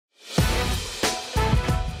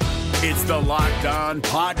It's the Locked On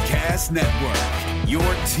Podcast Network, your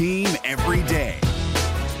team every day.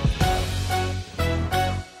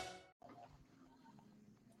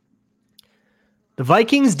 The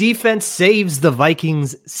Vikings defense saves the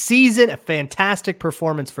Vikings season. A fantastic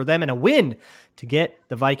performance for them and a win to get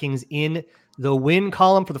the Vikings in the win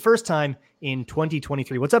column for the first time in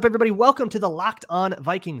 2023. What's up, everybody? Welcome to the Locked On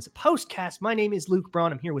Vikings postcast. My name is Luke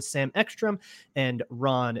Braun. I'm here with Sam Ekstrom and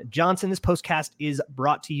Ron Johnson. This postcast is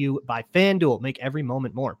brought to you by FanDuel. Make every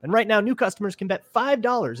moment more. And right now, new customers can bet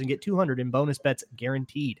 $5 and get $200 in bonus bets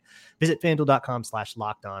guaranteed. Visit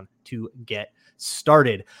FanDuel.com/lockedon to get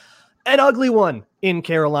started. An ugly one in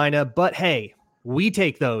Carolina, but hey, we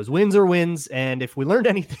take those. Wins are wins, and if we learned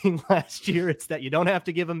anything last year, it's that you don't have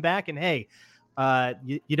to give them back, and hey,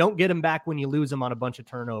 you don't get them back when you lose them on a bunch of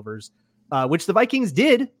turnovers, which the Vikings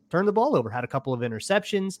did turn the ball over, had a couple of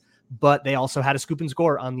interceptions, but they also had a scoop and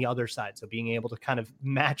score on the other side, so being able to kind of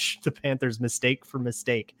match the Panthers mistake for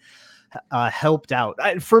mistake helped out.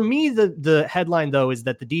 For me, the headline, though, is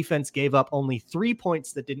that the defense gave up only 3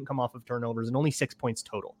 points that didn't come off of turnovers and only 6 points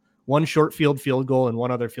total. One short field goal and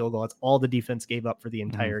one other field goal. That's all the defense gave up for the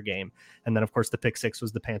entire game. And then, of course, the pick six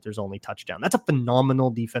was the Panthers' only touchdown. That's a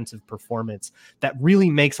phenomenal defensive performance that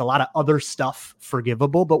really makes a lot of other stuff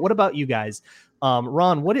forgivable. But what about you guys?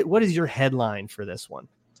 Ron, what is your headline for this one?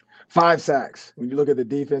 5 sacks. When you look at the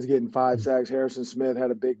defense getting 5 sacks, Harrison Smith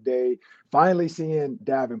had a big day. Finally seeing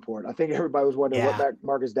Davenport. I think everybody was wondering what back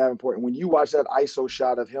Marcus Davenport. And when you watch that ISO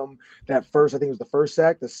shot of him, that first, I think it was the first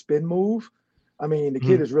sack, the spin move, I mean, the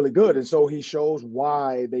kid is really good, and so he shows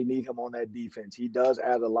why they need him on that defense. He does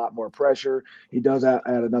add a lot more pressure. He does add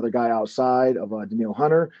another guy outside of Danielle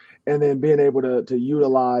Hunter, and then being able to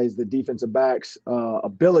utilize the defensive back's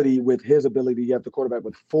ability with his ability to have the quarterback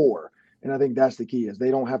with 4. And I think that's the key is they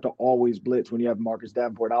don't have to always blitz when you have Marcus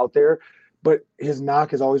Davenport out there. But his knock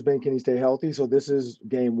has always been, can he stay healthy? So this is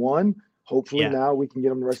game 1. Hopefully now we can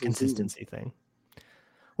get him the rest of the season. Consistency thing.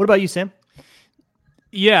 What about you, Sam?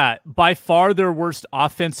 Yeah, by far their worst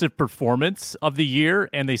offensive performance of the year,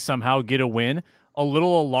 and they somehow get a win. A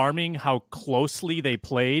little alarming how closely they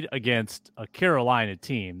played against a Carolina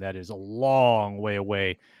team that is a long way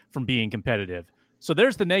away from being competitive. So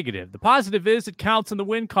there's the negative. The positive is it counts in the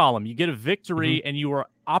win column. You get a victory, and you are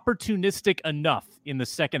opportunistic enough in the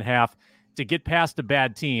second half to get past a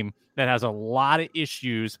bad team that has a lot of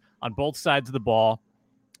issues on both sides of the ball.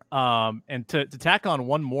 And to tack on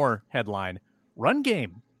one more headline, run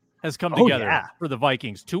game has come together for the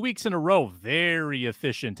Vikings 2 weeks in a row. Very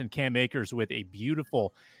efficient, and Cam Akers with a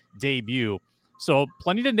beautiful debut. So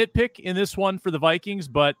plenty to nitpick in this one for the Vikings,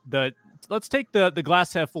 but let's take the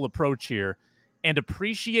glass half full approach here and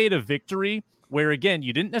appreciate a victory where, again,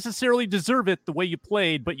 you didn't necessarily deserve it the way you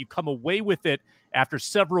played, but you come away with it after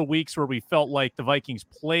several weeks where we felt like the Vikings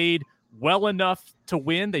played well enough to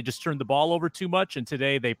win. They just turned the ball over too much, and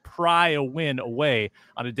today they pry a win away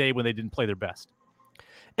on a day when they didn't play their best.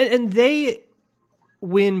 And they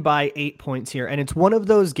win by 8 points here, and it's one of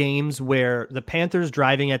those games where the Panthers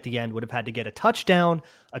driving at the end would have had to get a touchdown,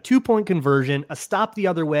 a 2-point conversion, a stop the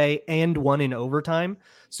other way, and one in overtime.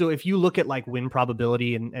 So if you look at like win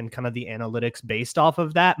probability and kind of the analytics based off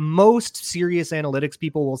of that, most serious analytics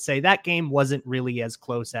people will say that game wasn't really as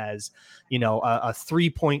close as, a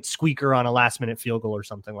 3-point squeaker on a last minute field goal or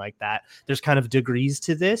something like that. There's kind of degrees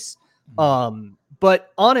to this.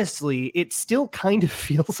 But honestly, it still kind of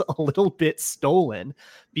feels a little bit stolen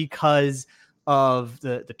because of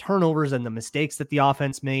the turnovers and the mistakes that the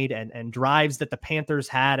offense made and drives that the Panthers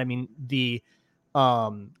had. I mean,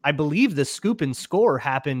 I believe the scoop and score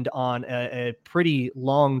happened on a pretty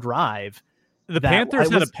long drive. The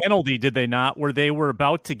Panthers had a penalty, did they not, where they were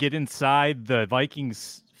about to get inside the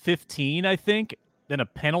Vikings 15, I think. Then a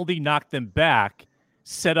penalty knocked them back,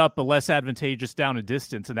 set up a less advantageous down and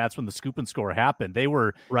distance, and that's when the scoop and score happened. They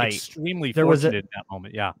were extremely fortunate in that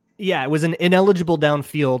moment. Yeah, it was an ineligible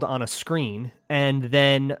downfield on a screen, and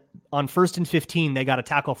then on 1st and 15, they got a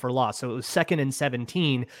tackle for loss. So it was 2nd and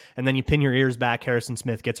 17, and then you pin your ears back. Harrison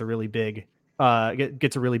Smith gets a really big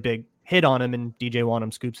hit on him, and DJ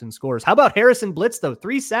Wanham scoops and scores. How about Harrison Blitz though?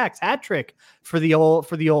 3 sacks, hat trick for the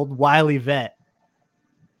old wily vet.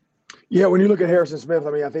 Yeah, when you look at Harrison Smith,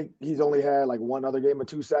 I mean, I think he's only had like one other game of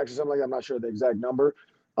 2 sacks or something like that. I'm not sure the exact number.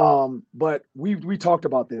 But we talked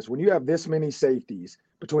about this. When you have this many safeties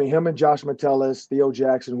between him and Josh Metellus, Theo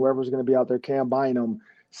Jackson, whoever's going to be out there, Cam Bynum,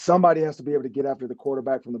 somebody has to be able to get after the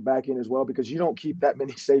quarterback from the back end as well, because you don't keep that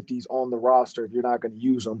many safeties on the roster if you're not going to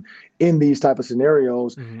use them in these type of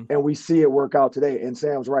scenarios. Mm-hmm. And we see it work out today. And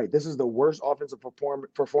Sam's right. This is the worst offensive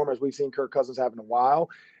performance we've seen Kirk Cousins have in a while,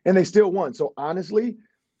 and they still won. So honestly,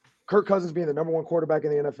 Kirk Cousins being the number one quarterback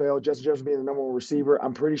in the NFL, Justin Jefferson being the number one receiver,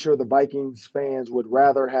 I'm pretty sure the Vikings fans would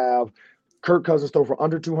rather have Kirk Cousins throw for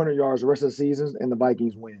under 200 yards the rest of the season and the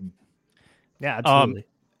Vikings win. Yeah, absolutely.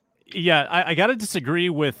 Yeah, I got to disagree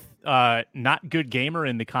with not good gamer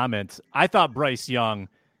in the comments. I thought Bryce Young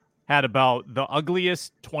had about the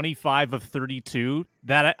ugliest 25 of 32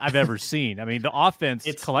 that I've ever seen. I mean, the offense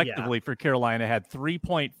collectively for Carolina had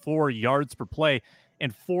 3.4 yards per play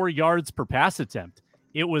and 4 yards per pass attempt.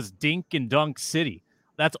 It was dink and dunk city.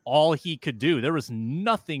 That's all he could do. There was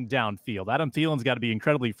nothing downfield. Adam Thielen's got to be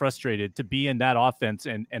incredibly frustrated to be in that offense,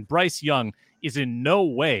 and Bryce Young is in no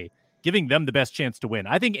way giving them the best chance to win.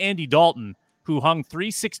 I think Andy Dalton, who hung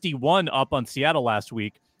 361 up on Seattle last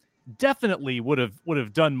week, definitely would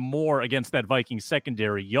have done more against that Vikings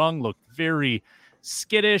secondary. Young looked very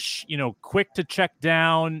skittish, quick to check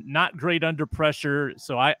down, not great under pressure.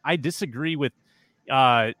 So I disagree with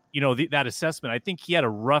that assessment. I think he had a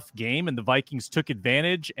rough game and the Vikings took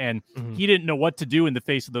advantage, and he didn't know what to do in the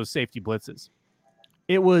face of those safety blitzes.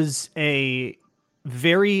 It was a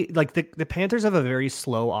very the Panthers have a very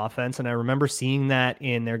slow offense, and I remember seeing that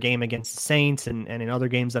in their game against the Saints and in other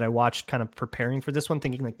games that I watched kind of preparing for this one,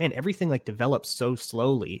 thinking man, everything develops so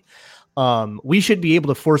slowly. We should be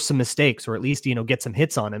able to force some mistakes or at least get some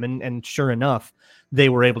hits on him, and sure enough, they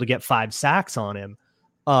were able to get 5 sacks on him.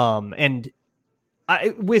 And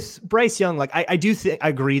with Bryce Young, I do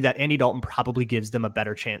agree that Andy Dalton probably gives them a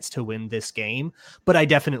better chance to win this game, but I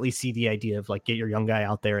definitely see the idea of get your young guy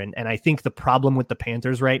out there. And I think the problem with the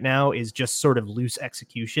Panthers right now is just sort of loose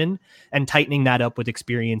execution, and tightening that up with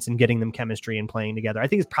experience and getting them chemistry and playing together. I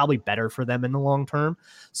think it's probably better for them in the long term.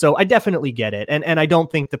 So I definitely get it. And I don't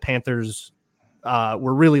think the Panthers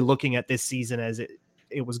were really looking at this season as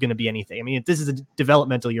it was going to be anything. I mean, this is a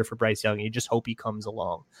developmental year for Bryce Young, and you just hope he comes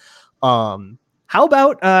along. How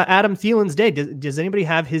about Adam Thielen's day? Does anybody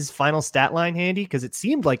have his final stat line handy? Because it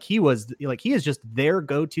seemed like he is just their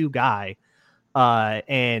go-to guy,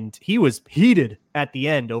 and he was heated at the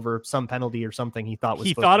end over some penalty or something he thought was.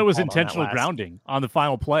 He thought it was intentional grounding on the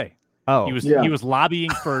final play. Oh, he was lobbying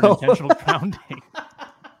for an intentional grounding.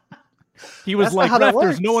 He was like, "Ref,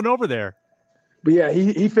 there's no one over there." But yeah,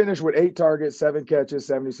 he finished with 8 targets, 7 catches,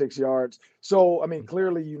 76 yards. So, I mean,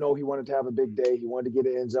 clearly, he wanted to have a big day. He wanted to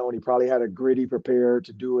get an end zone. He probably had a gritty prepared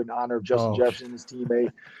to do in honor of Justin Jefferson, his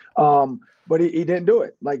teammate. But he didn't do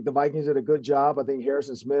it. The Vikings did a good job. I think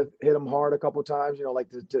Harrison Smith hit him hard a couple of times.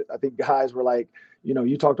 I think guys were like,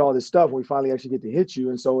 you talked all this stuff. We finally actually get to hit you.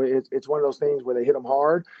 And so it's one of those things where they hit him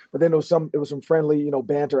hard. But then it was some friendly,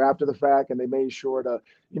 banter after the fact, and they made sure to,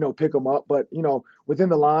 pick him up. But, within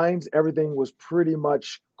the lines, everything was pretty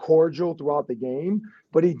much cordial throughout the game.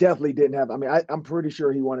 But he definitely didn't have. I mean, I'm pretty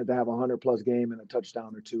sure he wanted to have a 100+ game and a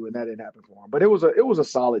touchdown or 2, and that didn't happen for him. But it was a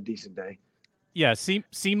solid, decent day. Yeah,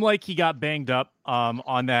 seemed like he got banged up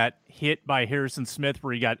on that hit by Harrison Smith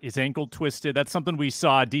where he got his ankle twisted. That's something we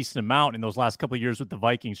saw a decent amount in those last couple of years with the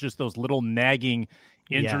Vikings, just those little nagging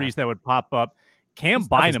injuries that would pop up. Cam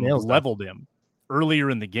Bynum leveled him earlier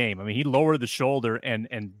in the game. I mean, he lowered the shoulder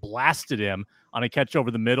and blasted him on a catch over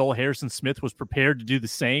the middle. Harrison Smith was prepared to do the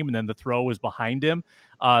same, and then the throw was behind him.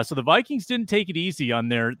 So the Vikings didn't take it easy on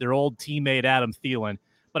their old teammate Adam Thielen,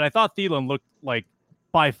 but I thought Thielen looked like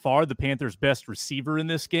by far the Panthers' best receiver in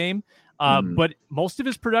this game. But most of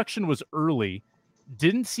his production was early.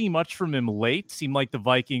 Didn't see much from him late. Seemed like the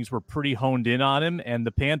Vikings were pretty honed in on him, and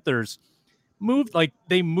the Panthers moved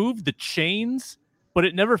the chains, but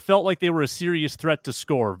it never felt like they were a serious threat to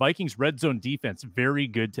score. Vikings red zone defense, very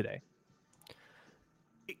good today.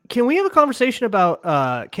 Can we have a conversation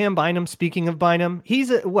about Cam Bynum? Speaking of Bynum, he's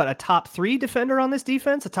a top 3 defender on this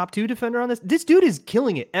defense, a top 2 defender on this. This dude is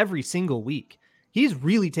killing it every single week. He's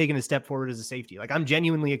really taken a step forward as a safety. I'm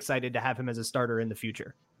genuinely excited to have him as a starter in the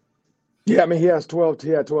future. Yeah, I mean, he had 12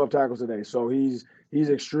 tackles today, so he's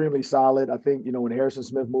extremely solid. I think, when Harrison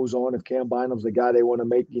Smith moves on, if Cam Bynum's the guy they want to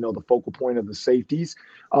make, the focal point of the safeties,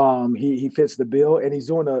 he fits the bill, and he's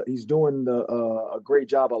doing a great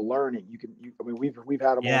job of learning. We've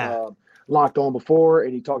had him on Locked On before,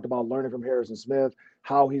 and he talked about learning from Harrison Smith,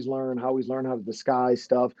 how he's learned how to disguise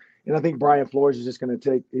stuff. And I think Brian Flores is just going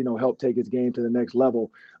to help take his game to the next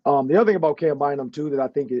level. The other thing about Cam Bynum, too, that I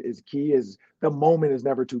think is key is the moment is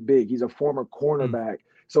never too big. He's a former cornerback,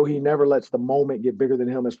 so he never lets the moment get bigger than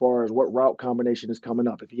him as far as what route combination is coming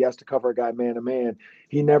up. If he has to cover a guy man-to-man,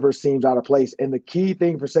 he never seems out of place. And the key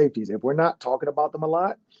thing for safeties, if we're not talking about them a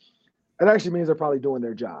lot, it actually means they're probably doing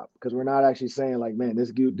their job, because we're not actually saying, man,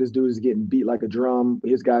 this dude is getting beat like a drum.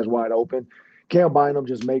 His guy's wide open. Cam Bynum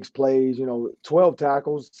just makes plays, 12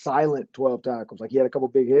 tackles, silent 12 tackles. He had a couple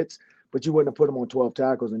big hits, but you wouldn't have put him on 12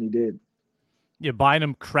 tackles, and he did.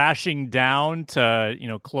 Bynum crashing down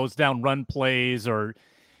to, close down run plays or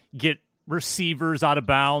get receivers out of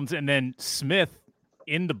bounds, and then Smith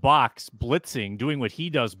in the box blitzing, doing what he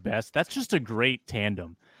does best. That's just a great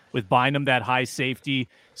tandem with Bynum, that high safety,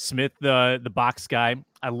 Smith, the box guy.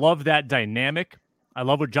 I love that dynamic. I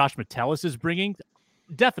love what Josh Metellus is bringing.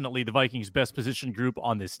 Definitely the Vikings' best position group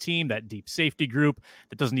on this team, that deep safety group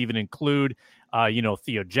that doesn't even include,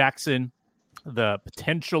 Theo Jackson, the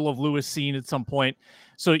potential of Lewis Seen at some point.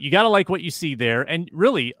 So you got to like what you see there, and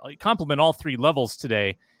really compliment all three levels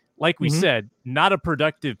today. Like we said, not a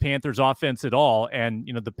productive Panthers offense at all. And,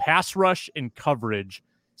 the pass rush and coverage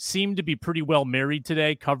seemed to be pretty well married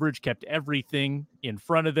today. Coverage kept everything in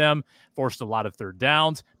front of them, forced a lot of third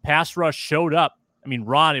downs. Pass rush showed up. I mean,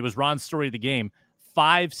 it was Ron's story of the game.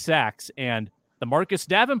 5 sacks, and the Marcus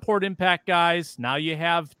Davenport impact guys. Now you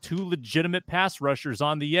have 2 legitimate pass rushers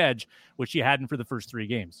on the edge, which you hadn't for the first 3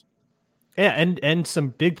 games. Yeah, and some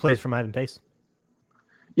big plays from Ivan Pace.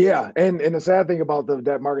 Yeah, and the sad thing about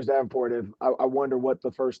that Marcus Davenport, I wonder what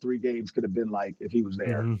the first 3 games could have been like if he was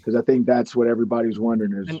there, because I think that's what everybody's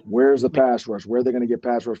wondering is where's the pass rush? Where are they going to get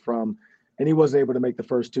pass rush from? And he wasn't able to make the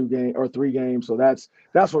first 2 games or 3 games, so that's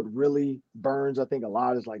what really burns. I think a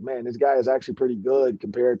lot is like, man, this guy is actually pretty good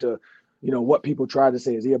compared to, what people try to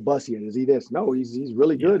say. Is he a bust yet? Is he this? No, he's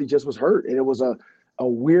really good. He just was hurt, and it was a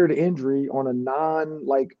weird injury on a non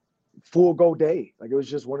full go day. Like it was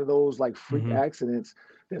just one of those freak accidents.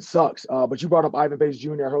 That sucks. But you brought up Ivan Pace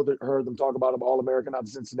Jr. I heard them talk about him, All-American out of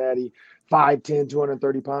Cincinnati, 5'10",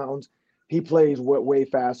 230 pounds. He plays way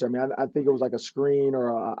faster. I mean, I think it was like a screen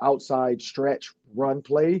or an outside stretch run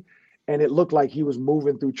play, and it looked like he was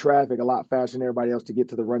moving through traffic a lot faster than everybody else to get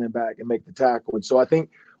to the running back and make the tackle. And so I think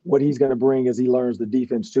what he's going to bring as he learns the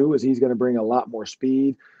defense too is he's going to bring a lot more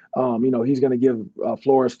speed. He's going to give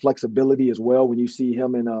Flores flexibility as well. When you see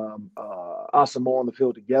him and Asamoah on the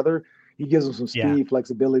field together, he gives them some speed,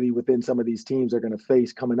 flexibility within some of these teams they're going to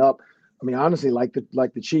face coming up. I mean, honestly, like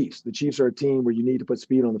the Chiefs. The Chiefs are a team where you need to put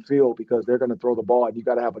speed on the field because they're going to throw the ball, and you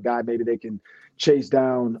got to have a guy maybe they can chase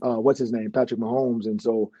down. What's his name, Patrick Mahomes, and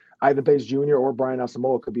so Ivan Pace Jr. or Brian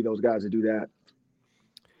Asamoah could be those guys that do that.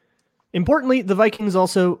 Importantly, the Vikings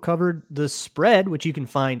also covered the spread, which you can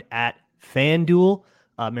find at FanDuel,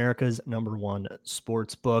 America's #1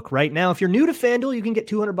 sports book. Right now, if you're new to FanDuel, you can get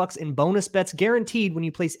 $200 in bonus bets guaranteed when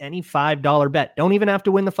you place any $5 bet. Don't even have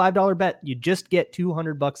to win the $5 bet. You just get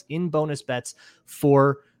 $200 in bonus bets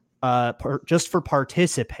for just for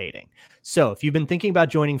participating. So if you've been thinking about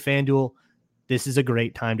joining FanDuel, this is a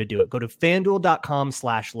great time to do it. Go to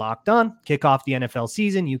FanDuel.com/lockedon. Kick off the NFL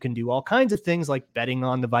season. You can do all kinds of things like betting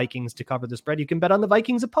on the Vikings to cover the spread. You can bet on the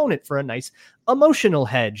Vikings opponent for a nice emotional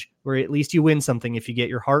hedge where at least you win something if you get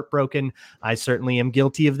your heart broken. I certainly am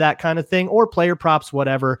guilty of that kind of thing. Or player props,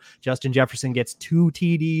 whatever. Justin Jefferson gets 2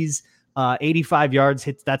 TDs. 85 yards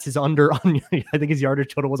hits. That's his under on. I think his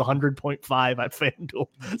yardage total was 100.5 at FanDuel.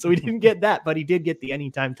 So he didn't get that, but he did get the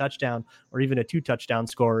anytime touchdown or even a 2 touchdown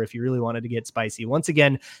scorer if you really wanted to get spicy. Once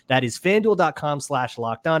again, that is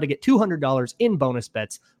FanDuel.com/lockedon to get $200 in bonus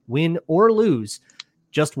bets, win or lose.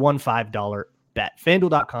 Just one $5 bet.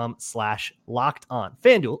 FanDuel.com/lockedon.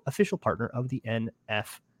 FanDuel, official partner of the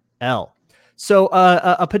NFL. So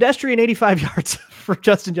a pedestrian 85 yards for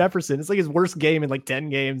Justin Jefferson. It's like his worst game in 10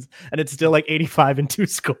 games, and it's still 85 and 2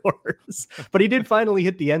 scores. But he did finally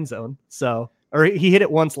hit the end zone. Or he hit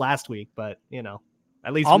it once last week, but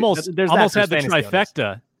at least almost had the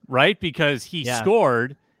trifecta, right? Because he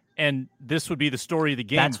scored, and this would be the story of the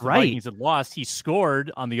game. That's right. The Vikings had lost. He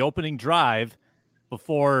scored on the opening drive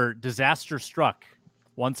before disaster struck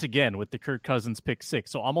once again with the Kirk Cousins pick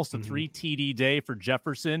 6. So almost a 3 TD day for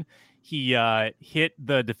Jefferson. He hit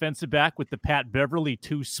the defensive back with the Pat Beverly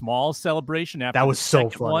too small celebration after that was the so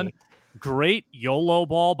second funny. One. Great YOLO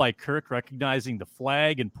ball by Kirk, recognizing the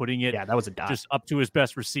flag and putting it that was a dot. Just up to his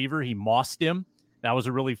best receiver. He mossed him. That was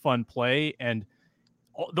a really fun play. And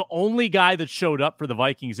the only guy that showed up for the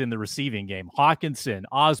Vikings in the receiving game, Hawkinson,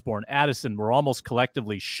 Osborne, Addison, were almost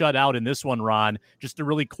collectively shut out in this one, Ron. Just a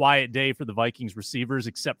really quiet day for the Vikings receivers,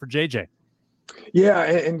 except for JJ. Yeah,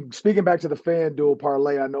 and speaking back to the FanDuel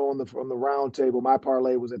parlay, I know on the round table, my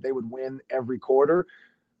parlay was that they would win every quarter.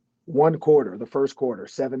 One quarter, the first quarter,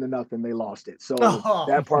 7-0, they lost it. So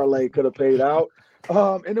that parlay could have paid out.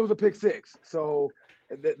 And it was a pick 6. So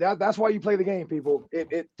that's why you play the game, people.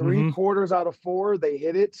 It 3 quarters out of 4, they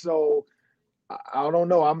hit it. So I don't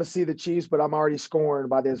know. I'm going to see the Chiefs, but I'm already scoring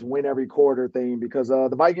by this win every quarter thing because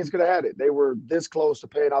the Vikings could have had it. They were this close to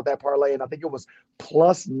paying out that parlay, and I think it was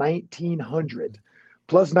plus 1,900.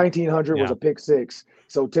 Plus 1,900 was a pick 6.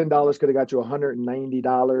 So $10 could have got you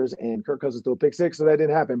 $190, and Kirk Cousins threw a pick 6, so that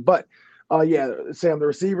didn't happen. But Yeah, Sam, the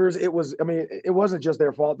receivers, it wasn't just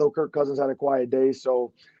their fault though. Kirk Cousins had a quiet day,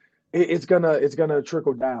 so it's gonna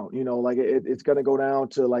trickle down. Like it's gonna go down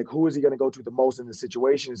to like who is he gonna go to the most in the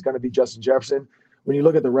situation? It's gonna be Justin Jefferson. When you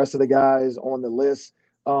look at the rest of the guys on the list,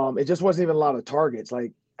 it just wasn't even a lot of targets.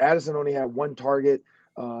 Like Addison only had one target.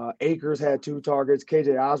 Akers had 2 targets.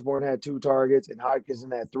 KJ Osborne had 2 targets, and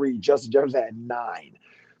Hodgkinson had 3. Justin Jefferson had 9.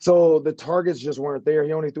 So the targets just weren't there.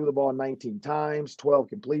 He only threw the ball 19 times, 12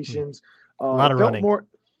 completions. A lot of running.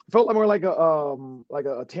 Felt more like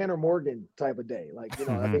a Tanner Morgan type of day. Like,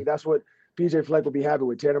 I think that's what PJ Fleck would be happy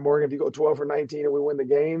with. Tanner Morgan, if you go 12 for 19 and we win the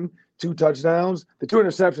game, 2 touchdowns. The 2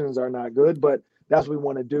 interceptions are not good, but that's what we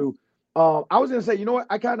want to do. I was going to say, you know what?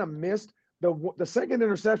 I kind of missed the second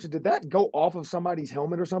interception. Did that go off of somebody's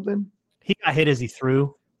helmet or something? He got hit as he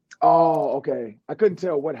threw. Oh, okay. I couldn't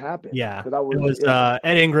tell what happened. Yeah, it was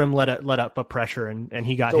Ed Ingram let up a pressure and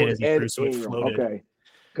he got hit as he threw, so it floated. Okay.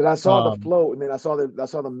 Because I saw the float, and then I saw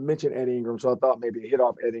them mention Ed Ingram, so I thought maybe it hit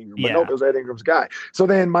off Ed Ingram. But nope, it was Ed Ingram's guy. So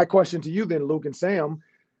then my question to you then, Luke and Sam,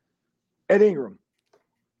 Ed Ingram,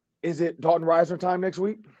 is it Dalton Risner time next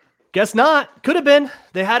week? Guess not. Could have been.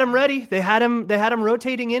 They had him ready. They had him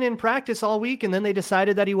rotating in practice all week, and then they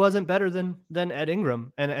decided that he wasn't better than Ed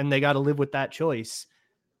Ingram, and they got to live with that choice.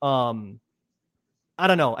 I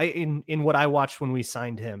don't know. In what I watched when we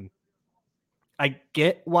signed him, I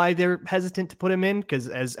get why they're hesitant to put him in, because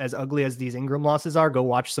as ugly as these Ingram losses are, go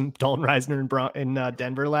watch some Dalton Risner in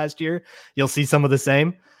Denver last year. You'll see some of the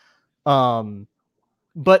same.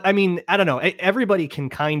 But I mean, I don't know. Everybody can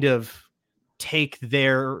kind of take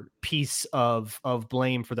their piece of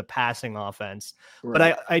blame for the passing offense.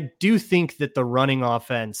 Right. But I do think that the running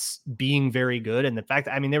offense being very good, and the fact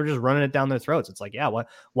that, I mean, they were just running it down their throats. It's like, yeah,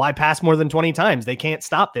 why pass more than 20 times? They can't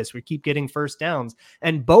stop this. We keep getting first downs.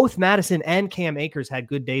 And both Madison and Cam Akers had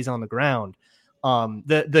good days on the ground.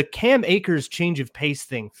 The Cam Akers change of pace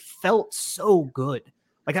thing felt so good.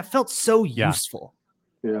 Like, that felt so useful.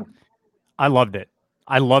 Yeah. I loved it.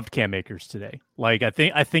 I loved Cam Akers today. Like,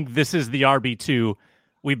 I think this is the RB2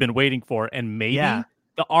 we've been waiting for, and maybe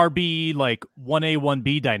the RB like 1A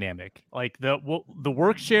 1B dynamic. Like the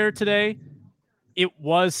work share today, it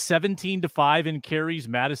was 17-5 in carries.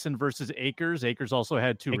 Madison versus Akers. Akers also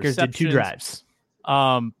had 2 Akers receptions. Did 2 drives.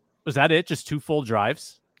 Was that it? Just 2 full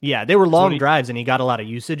drives? Yeah, they were long drives, and he got a lot of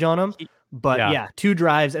usage on them. But 2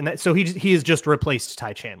 drives, and so he has just replaced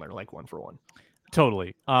Ty Chandler like 1-for-1.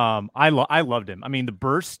 Totally. I loved him. I mean, the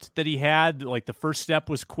burst that he had, like the first step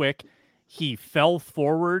was quick. He fell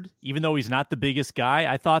forward, even though he's not the biggest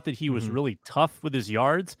guy. I thought that he was really tough with his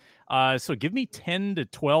yards. So give me 10 to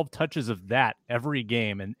 12 touches of that every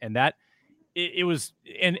game. And that it was,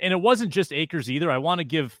 and it wasn't just Akers either. I want to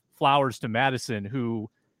give flowers to Madison, who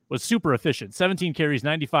was super efficient, 17 carries,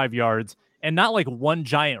 95 yards, and not like one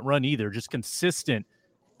giant run either, just consistent,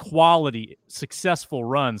 quality, successful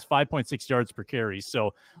runs, 5.6 yards per carry.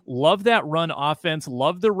 So love that run offense.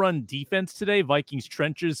 Love the run defense today. Vikings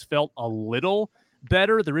trenches felt a little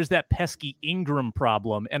better. There is that pesky Ingram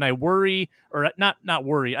problem. And I worry, or not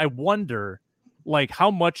worry, I wonder like how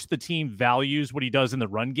much the team values what he does in the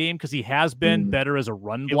run game, because he has been better as a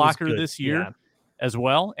run blocker this year as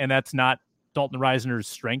well. And that's not Dalton Risner's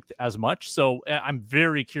strength as much. So I'm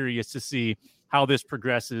very curious to see how this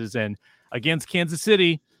progresses. And against Kansas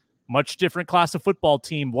City, much different class of football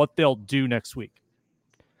team, what they'll do next week.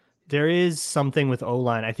 There is something with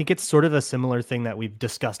O-line. I think it's sort of a similar thing that we've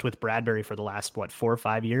discussed with Bradbury for the last, 4 or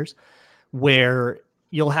 5 years, where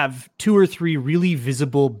you'll have 2 or 3 really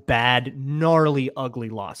visible, bad, gnarly, ugly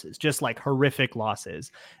losses, just like horrific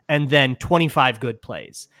losses, and then 25 good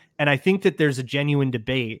plays. And I think that there's a genuine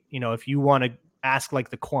debate, if you want to ask like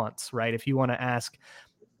the quants, right? If you want to ask,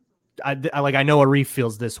 I know Arif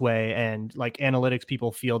feels this way, and like analytics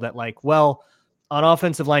people feel that like, well, on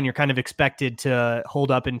offensive line, you're kind of expected to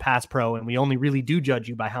hold up in pass pro, and we only really do judge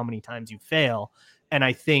you by how many times you fail. And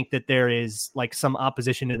I think that there is like some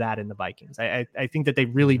opposition to that in the Vikings. I think that they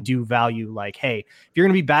really do value like, hey, if you're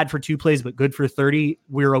going to be bad for 2 plays, but good for 30,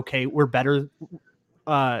 we're okay. We're better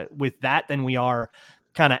with that than we are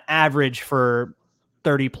kind of average for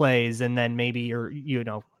 30 plays. And then maybe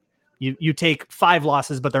you take 5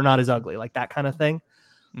 losses, but they're not as ugly, like that kind of thing.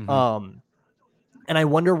 And I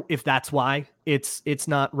wonder if that's why it's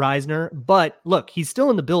not Risner. But look, he's still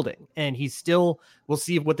in the building, and we'll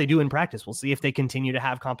see what they do in practice. We'll see if they continue to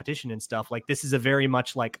have competition and stuff. Like, this is a very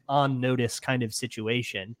much like on notice kind of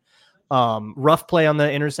situation. Rough play on the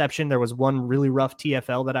interception. There was one really rough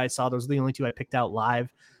TFL that I saw. Those are the only 2 I picked out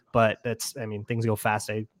live, but things go fast.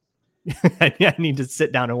 I need to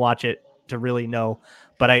sit down and watch it to really know.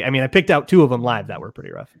 But I picked out 2 of them live that were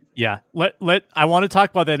pretty rough. Yeah. I want to talk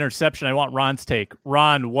about that interception. I want Ron's take.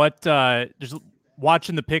 Ron, what just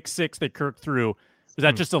watching the pick 6 that Kirk threw, was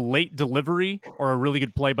that just a late delivery or a really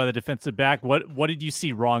good play by the defensive back? What did you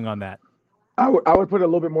see wrong on that? I would put it a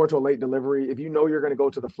little bit more to a late delivery. If you know you're going to go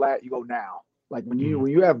to the flat, you go now. Like when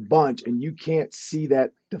you have bunch and you can't see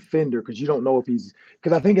that defender because you don't know if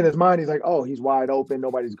because I think in his mind he's like, oh, he's wide open,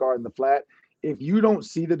 nobody's guarding the flat. If you don't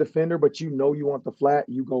see the defender but you know you want the flat,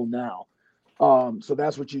 you go now. So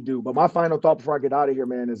that's what you do. But my final thought before I get out of here,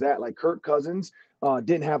 man, is that like Kirk Cousins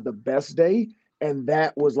didn't have the best day, and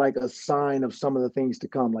that was like a sign of some of the things to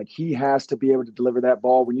come. Like he has to be able to deliver that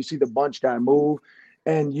ball. When you see the bunch guy move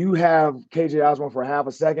and you have KJ Osborne for half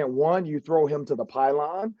a second, 1, you throw him to the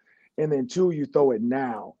pylon, and then 2, you throw it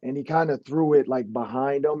now. And he kind of threw it like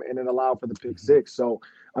behind him, and it allowed for the pick 6. So,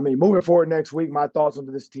 moving forward next week, my thoughts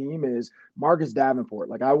on this team is Marcus Davenport.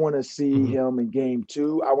 Like, I want to see him in game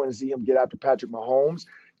 2. I want to see him get after Patrick Mahomes.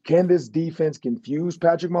 Can this defense confuse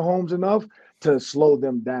Patrick Mahomes enough to slow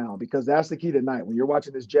them down? Because that's the key tonight. When you're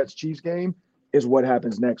watching this Jets-Chiefs game, is what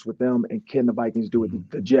happens next with them, and can the Vikings do what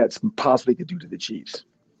the Jets possibly could do to the Chiefs?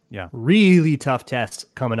 Yeah. Really tough test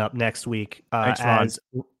coming up next week. Thanks, Ron.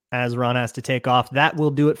 As Ron has to take off. That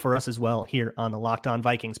will do it for us as well here on the Locked On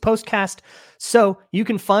Vikings postcast. So you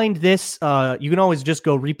can find this. You can always just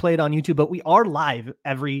go replay it on YouTube, but we are live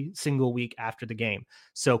every single week after the game.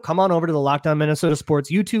 So come on over to the Locked On Minnesota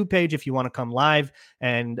Sports YouTube page if you want to come live,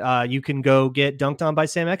 and you can go get dunked on by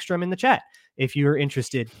Sam Ekstrom in the chat if you're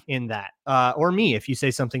interested in that, or me if you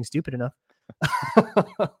say something stupid enough.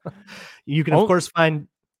 You can, of course, find.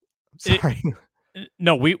 Sorry.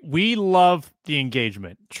 No, we love the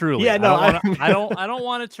engagement. Truly, yeah. No, I don't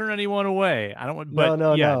want to turn anyone away. I don't want. But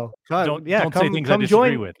no. Don't say things I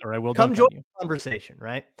disagree with, or I will. Come join the conversation,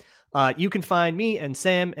 right? You can find me and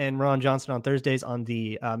Sam and Ron Johnson on Thursdays on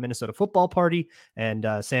the Minnesota Football Party, and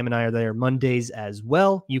Sam and I are there Mondays as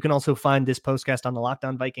well. You can also find this postcast on the Locked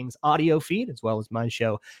On Vikings audio feed, as well as my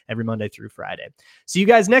show every Monday through Friday. See you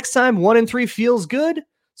guys next time. 1-3 feels good.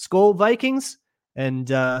 Skol Vikings,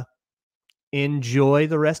 and enjoy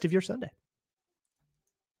the rest of your Sunday.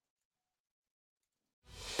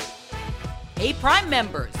 Hey, Prime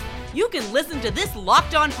members, you can listen to this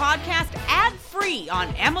Locked On podcast ad-free on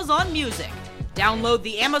Amazon Music. Download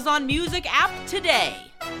the Amazon Music app today.